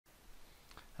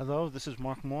Hello, this is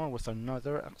Mark Moore with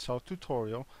another Excel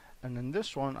tutorial, and in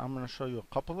this one I'm going to show you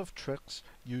a couple of tricks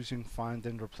using Find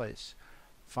and Replace.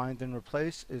 Find and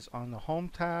Replace is on the Home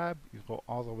tab. You go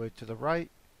all the way to the right.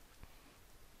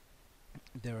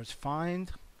 There is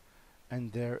Find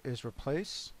and there is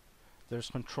Replace. There's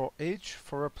Control H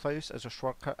for Replace as a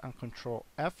shortcut and Control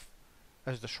F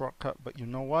as the shortcut, but you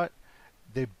know what?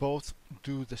 They both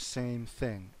do the same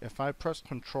thing. If I press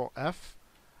Control F,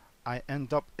 I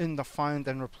end up in the Find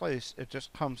and Replace. It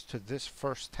just comes to this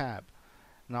first tab.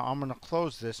 Now I'm going to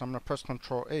close this. I'm going to press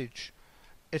Control H.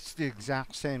 It's the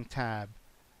exact same tab,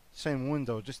 same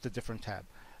window, just a different tab.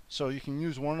 So you can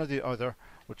use one or the other,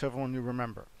 whichever one you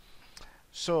remember.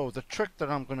 So the trick that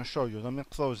I'm going to show you, let me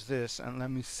close this and let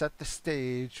me set the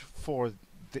stage for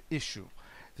the issue.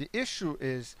 The issue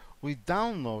is we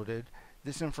downloaded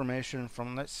this information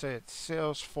from, let's say it's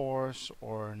Salesforce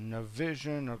or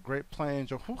Navision or Great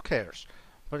Plains or who cares,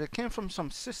 but it came from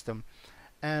some system,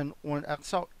 and when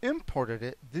Excel imported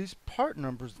it, these part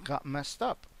numbers got messed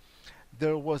up.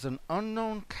 There was an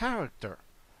unknown character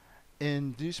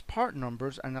in these part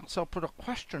numbers and Excel put a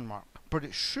question mark, but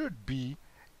it should be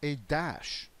a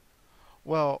dash.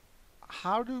 Well,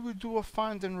 how do we do a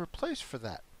find and replace for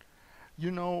that? You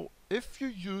know, if you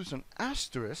use an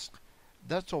asterisk,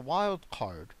 that's a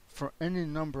wildcard for any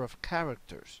number of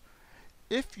characters.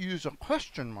 If you use a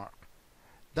question mark,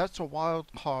 that's a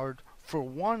wildcard for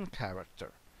one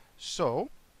character. So,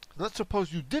 let's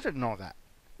suppose you didn't know that.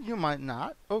 You might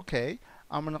not. Okay,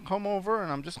 I'm going to come over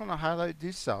and I'm just going to highlight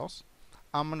these cells.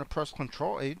 I'm going to press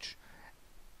Control H,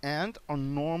 and a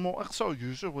normal Excel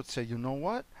user would say, you know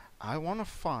what? I want to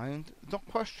find the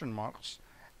question marks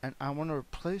and I want to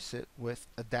replace it with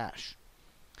a dash.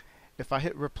 If I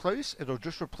hit replace, it'll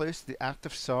just replace the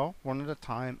active cell one at a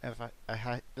time. If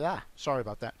sorry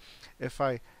about that. If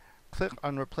I click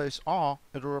on replace all,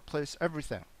 it'll replace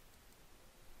everything.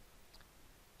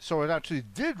 So it actually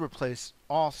did replace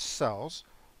all cells,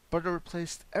 but it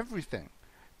replaced everything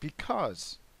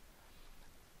because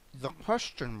the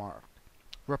question mark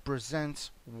represents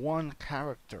one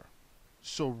character.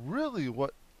 So really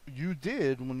what you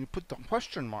did when you put the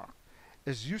question mark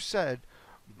is you said,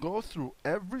 go through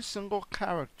every single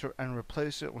character and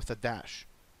replace it with a dash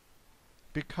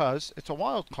because it's a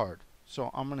wildcard.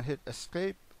 So I'm going to hit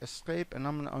escape, escape, and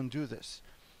I'm going to undo this.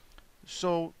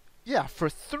 So yeah, for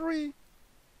 3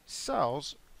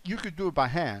 cells you could do it by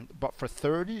hand, but for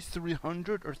 30,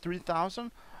 300, or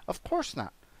 3000, of course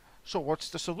not. So what's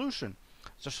the solution?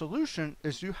 The solution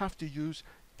is you have to use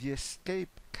the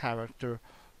escape character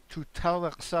to tell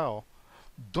Excel,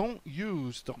 don't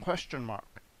use the question mark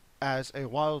as a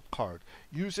wildcard.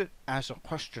 Use it as a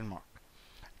question mark.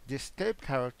 The escape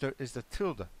character is the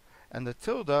tilde. And the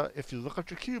tilde, if you look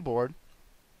at your keyboard,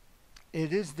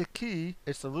 it is the key.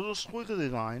 It's the little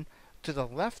squiggly line to the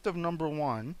left of number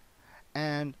 1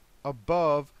 and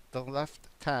above the left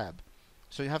tab.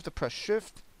 So you have to press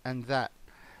Shift and that.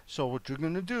 So what you're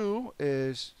going to do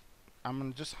is, I'm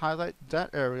going to just highlight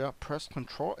that area, press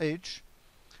Control H.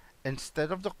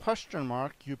 Instead of the question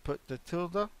mark, you put the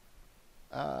tilde,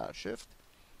 Shift,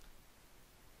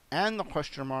 and the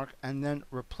question mark, and then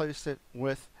replace it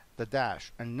with the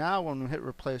dash. And now when we hit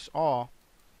replace all,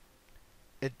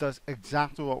 it does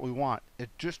exactly what we want. It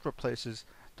just replaces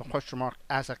the question mark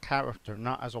as a character,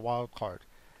 not as a wildcard.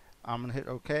 I'm going to hit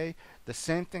OK. The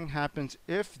same thing happens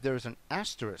if there's an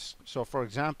asterisk. So for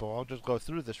example, I'll just go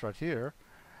through this right here.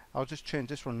 I'll just change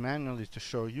this one manually to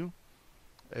show you.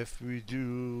 If we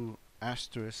do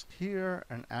asterisk here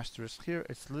and asterisk here,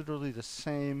 it's literally the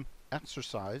same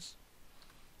exercise.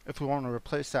 If we want to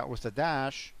replace that with a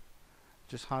dash,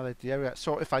 just highlight the area.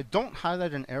 So if I don't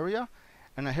highlight an area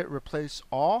and I hit replace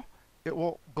all, it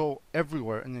will go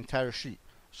everywhere in the entire sheet.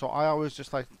 So I always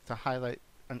just like to highlight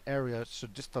an area, so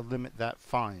just to limit that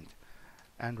find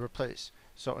and replace.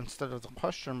 So instead of the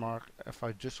question mark, if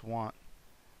I just want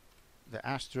the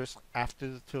asterisk after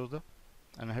the tilde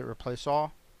and I hit replace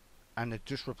all, and it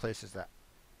just replaces that.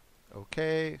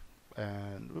 Okay,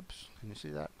 and oops, can you see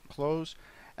that? Close.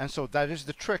 And so that is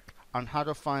the trick on how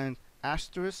to find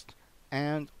asterisk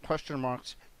and question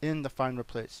marks in the find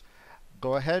replace.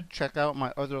 Go ahead, check out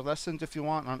my other lessons if you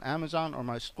want on Amazon or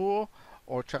my school,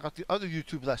 or check out the other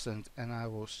YouTube lessons, and I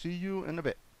will see you in a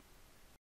bit.